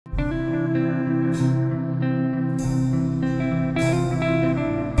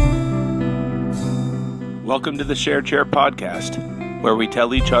Welcome to the Share Chair podcast, where we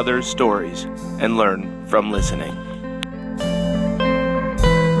tell each other's stories and learn from listening.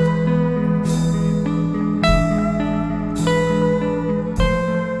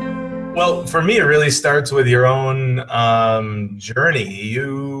 Well, for me, it really starts with your own journey.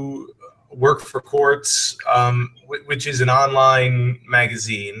 You work for Quartz, which is an online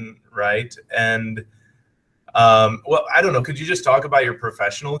magazine, right? And well, I don't know. Could you just talk about your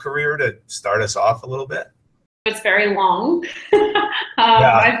professional career to start us off a little bit? It's very long.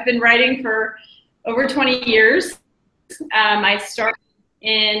 I've been writing for over 20 years. I started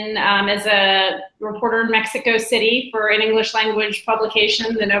as a reporter in Mexico City for an English language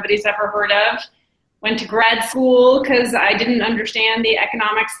publication that nobody's ever heard of. Went to grad school because I didn't understand the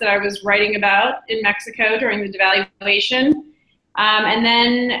economics that I was writing about in Mexico during the devaluation. And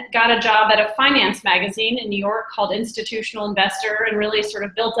then got a job at a finance magazine in New York called Institutional Investor and really sort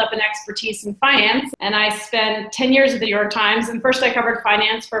of built up an expertise in finance. And I spent 10 years at the New York Times. And first I covered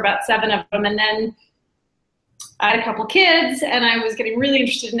finance for about 7 of them. And then I had a couple kids and I was getting really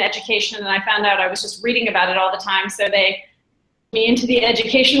interested in education. And I found out I was just reading about it all the time. So they put me into the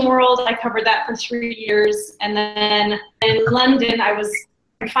education world. I covered that for 3 years. And then in London, I was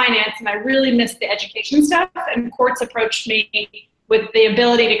in finance and I really missed the education stuff. And Quartz approached me with the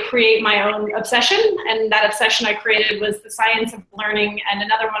ability to create my own obsession. And that obsession I created was the science of learning and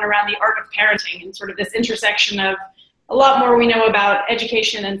another one around the art of parenting and sort of this intersection of a lot more we know about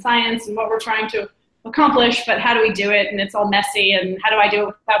education and science and what we're trying to accomplish, but how do we do it? And it's all messy. And how do I do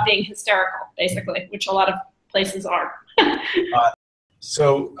it without being hysterical, basically, which a lot of places are.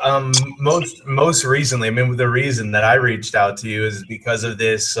 So most recently, I mean, the reason that I reached out to you is because of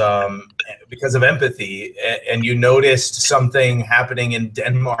this, because of empathy, and you noticed something happening in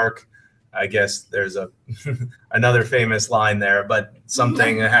Denmark. I guess there's another famous line there, but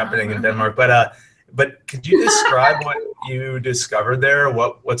something happening in Denmark. But could you describe what you discovered there?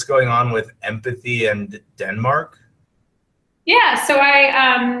 What's going on with empathy and Denmark? Yeah, so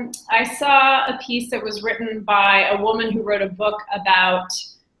I saw a piece that was written by a woman who wrote a book about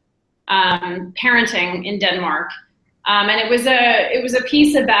parenting in Denmark, and it was a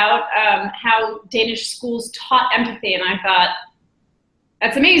piece about how Danish schools taught empathy, and I thought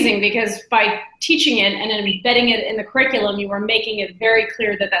that's amazing because by teaching it and embedding it in the curriculum, you were making it very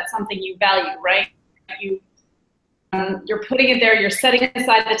clear that that's something you value, right? You're putting it there, you're setting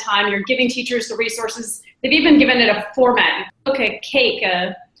aside the time, you're giving teachers the resources. They've even given it a format. You cook a cake,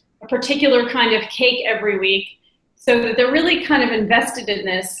 a particular kind of cake every week, so that they're really kind of invested in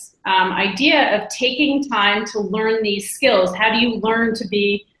this idea of taking time to learn these skills. How do you learn to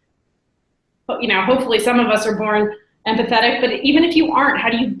be, hopefully some of us are born empathetic, but even if you aren't, how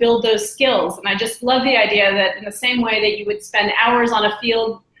do you build those skills? And I just love the idea that in the same way that you would spend hours on a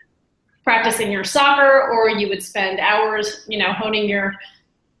field practicing your soccer, or you would spend hours, honing your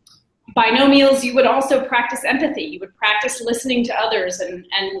binomials, you would also practice empathy. You would practice listening to others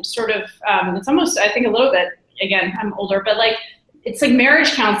and sort of, it's almost, I think a little bit, again, I'm older, but it's like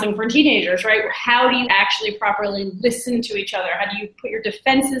marriage counseling for teenagers, right? How do you actually properly listen to each other? How do you put your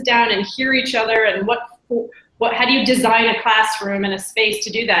defenses down and hear each other? And how do you design a classroom and a space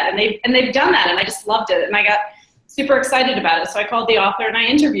to do that? And they've done that, and I just loved it. And I got super excited about it. So I called the author and I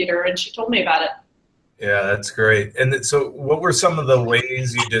interviewed her and she told me about it. Yeah, that's great. And so what were some of the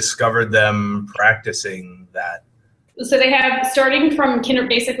ways you discovered them practicing that? So they have, starting from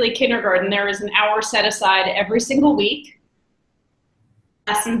basically kindergarten, there is an hour set aside every single week.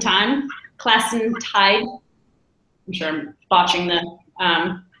 Class and tide. I'm sure I'm botching the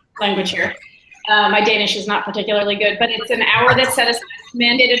language here. My Danish is not particularly good, but it's an hour that's set aside,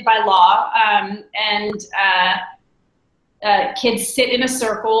 mandated by law, and kids sit in a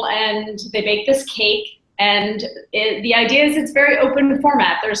circle and they bake this cake. And the idea is it's very open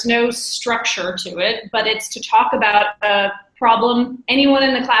format. There's no structure to it, but it's to talk about a problem anyone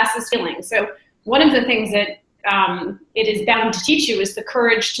in the class is feeling. So one of the things that it is bound to teach you is the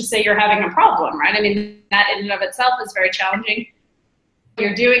courage to say you're having a problem, right? I mean, that in and of itself is very challenging.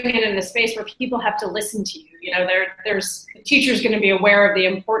 You're doing it in a space where people have to listen to you. The teacher's going to be aware of the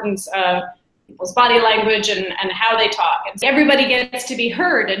importance of people's body language and how they talk. And everybody gets to be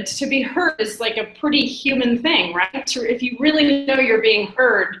heard, and to be heard is like a pretty human thing, right? If you really know you're being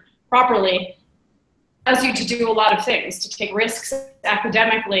heard properly, it allows you to do a lot of things, to take risks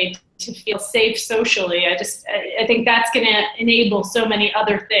academically, to feel safe socially. I think that's going to enable so many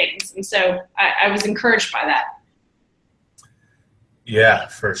other things. And so I was encouraged by that. Yeah,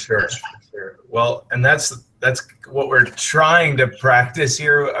 for sure. Well, and that's what we're trying to practice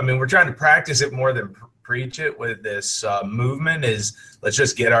here. I mean, we're trying to practice it more than preach it with this movement is let's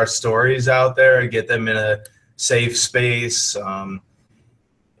just get our stories out there and get them in a safe space.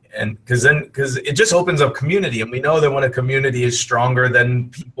 And because it just opens up community, and we know that when a community is stronger, then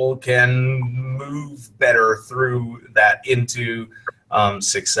people can move better through that into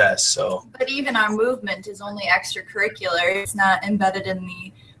success. So, but even our movement is only extracurricular; it's not embedded in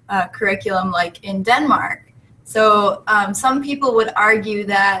the curriculum like in Denmark. So some people would argue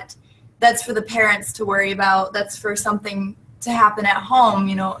that that's for the parents to worry about. That's for something to happen at home.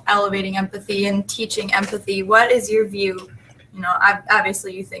 You know, elevating empathy and teaching empathy. What is your view? You know,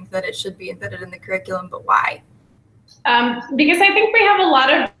 obviously you think that it should be embedded in the curriculum, but why? Because I think we have a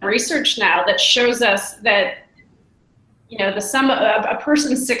lot of research now that shows us that, you know, the sum of a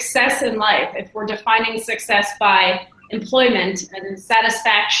person's success in life, if we're defining success by employment and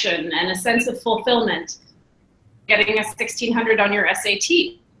satisfaction and a sense of fulfillment, getting a 1600 on your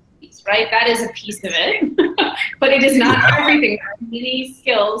SATs, right? That is a piece of it, but it is not everything. There are many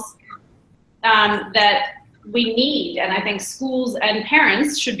skills that we need, and I think schools and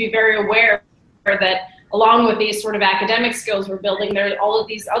parents should be very aware that along with these sort of academic skills we're building, there are all of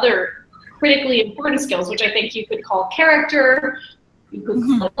these other critically important skills, which I think you could call character, you could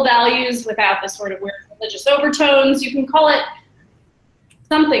call values without the sort of weird religious overtones, you can call it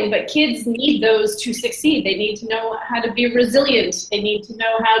something, but kids need those to succeed. They need to know how to be resilient. They need to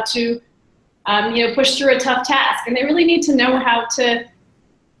know how to you know, push through a tough task, and they really need to know how to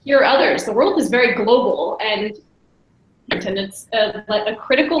hear others. The world is very global, and it's a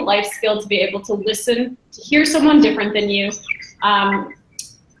critical life skill to be able to listen, to hear someone different than you,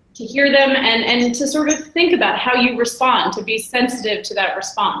 to hear them and to sort of think about how you respond, to be sensitive to that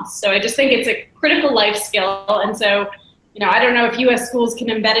response. So I just think it's a critical life skill. And so, you know, I don't know if US schools can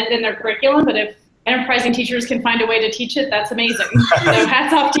embed it in their curriculum, but if enterprising teachers can find a way to teach it, that's amazing. So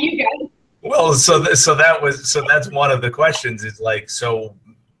hats off to you guys. Well, so that's one of the questions is like, so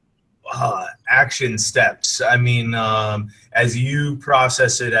action steps. I mean, as you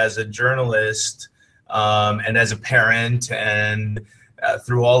process it as a journalist and as a parent and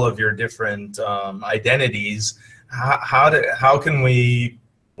through all of your different identities, how can we,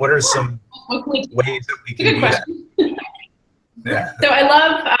 what are some ways that we can do that? Yeah. So I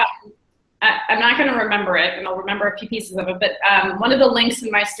love, I'm not going to remember it, and I'll remember a few pieces of it, but one of the links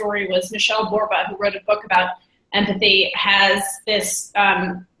in my story was Michelle Borba, who wrote a book about empathy, has this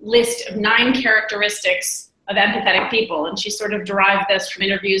list of 9 characteristics of empathetic people, and she sort of derived this from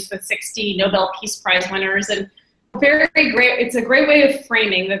interviews with 60 Nobel Peace Prize winners, and very great. It's a great way of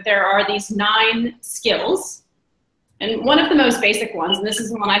framing that there are these 9 skills, and one of the most basic ones, and this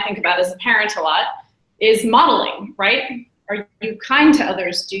is the one I think about as a parent a lot, is modeling, right? Are you kind to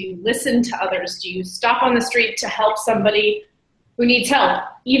others? Do you listen to others? Do you stop on the street to help somebody who needs help,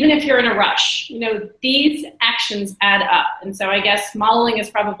 even if you're in a rush? You know, these actions add up. And so I guess modeling is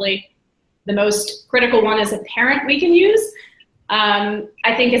probably the most critical one as a parent we can use.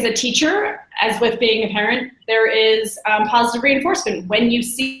 I think as a teacher, as with being a parent, there is positive reinforcement. When you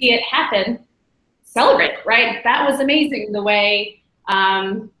see it happen, celebrate, right? That was amazing the way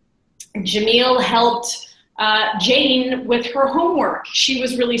Jamil helped Jane with her homework. She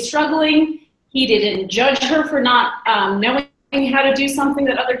was really struggling. He didn't judge her for not knowing how to do something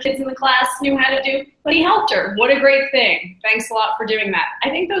that other kids in the class knew how to do, but he helped her. What a great thing. Thanks a lot for doing that. I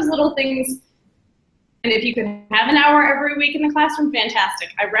think those little things, and if you can have an hour every week in the classroom, fantastic.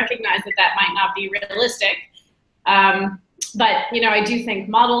 I recognize that that might not be realistic. But, you know, I do think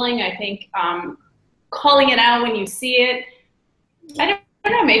modeling, I think calling it out when you see it, I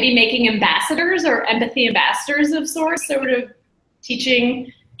don't know, maybe making ambassadors or empathy ambassadors of sorts, sort of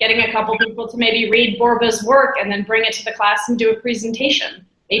teaching, getting a couple people to maybe read Borba's work and then bring it to the class and do a presentation.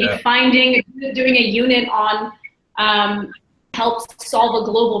 Maybe doing a unit on help solve a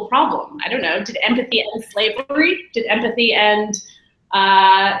global problem. I don't know, did empathy end slavery? Did empathy end,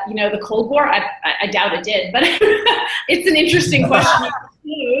 you know, the Cold War? I doubt it did, but it's an interesting question to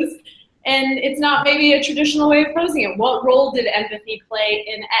pose. And it's not maybe a traditional way of posing it. What role did empathy play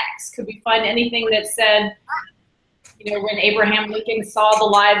in X? Could we find anything that said, you know, when Abraham Lincoln saw the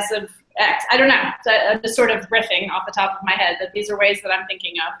lives of X? I don't know. So I'm just sort of riffing off the top of my head that these are ways that I'm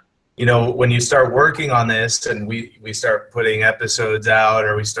thinking of. You know, when you start working on this and we start putting episodes out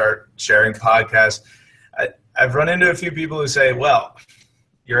or we start sharing podcasts, I've run into a few people who say, well,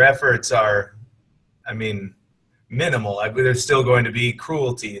 your efforts are, I mean, minimal. There's still going to be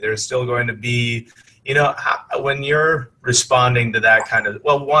cruelty. There's still going to be, you know, when you're responding to that kind of,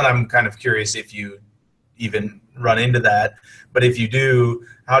 well, one, I'm kind of curious if you even run into that, but if you do,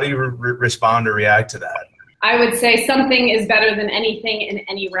 how do you respond or react to that? I would say something is better than anything in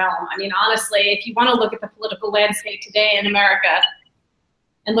any realm. I mean, honestly, if you want to look at the political landscape today in America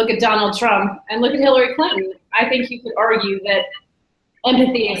and look at Donald Trump and look at Hillary Clinton, I think you could argue that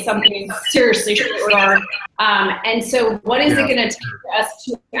empathy is something seriously short. And so what is it going to take for us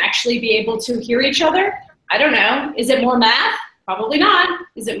to actually be able to hear each other? I don't know. Is it more math? Probably not.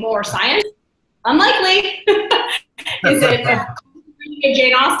 Is it more science? Unlikely. Is it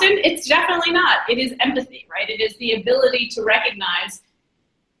Jane Austen? It's definitely not. It is empathy, right? It is the ability to recognize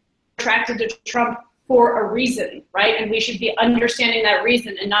attracted to Trump for a reason, right? And we should be understanding that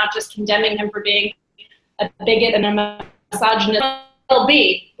reason and not just condemning him for being a bigot and a misogynist. But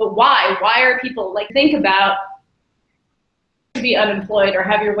why? Why are people, like, think about to be unemployed or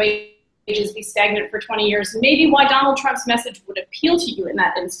have your wages be stagnant for 20 years, maybe why Donald Trump's message would appeal to you in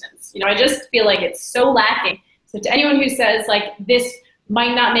that instance. You know, I just feel like it's so lacking. So to anyone who says, like, this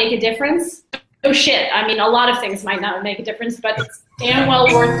might not make a difference, oh shit. I mean, a lot of things might not make a difference, but it's damn well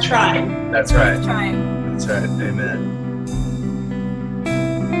worth trying. That's right. Trying. That's right. Amen.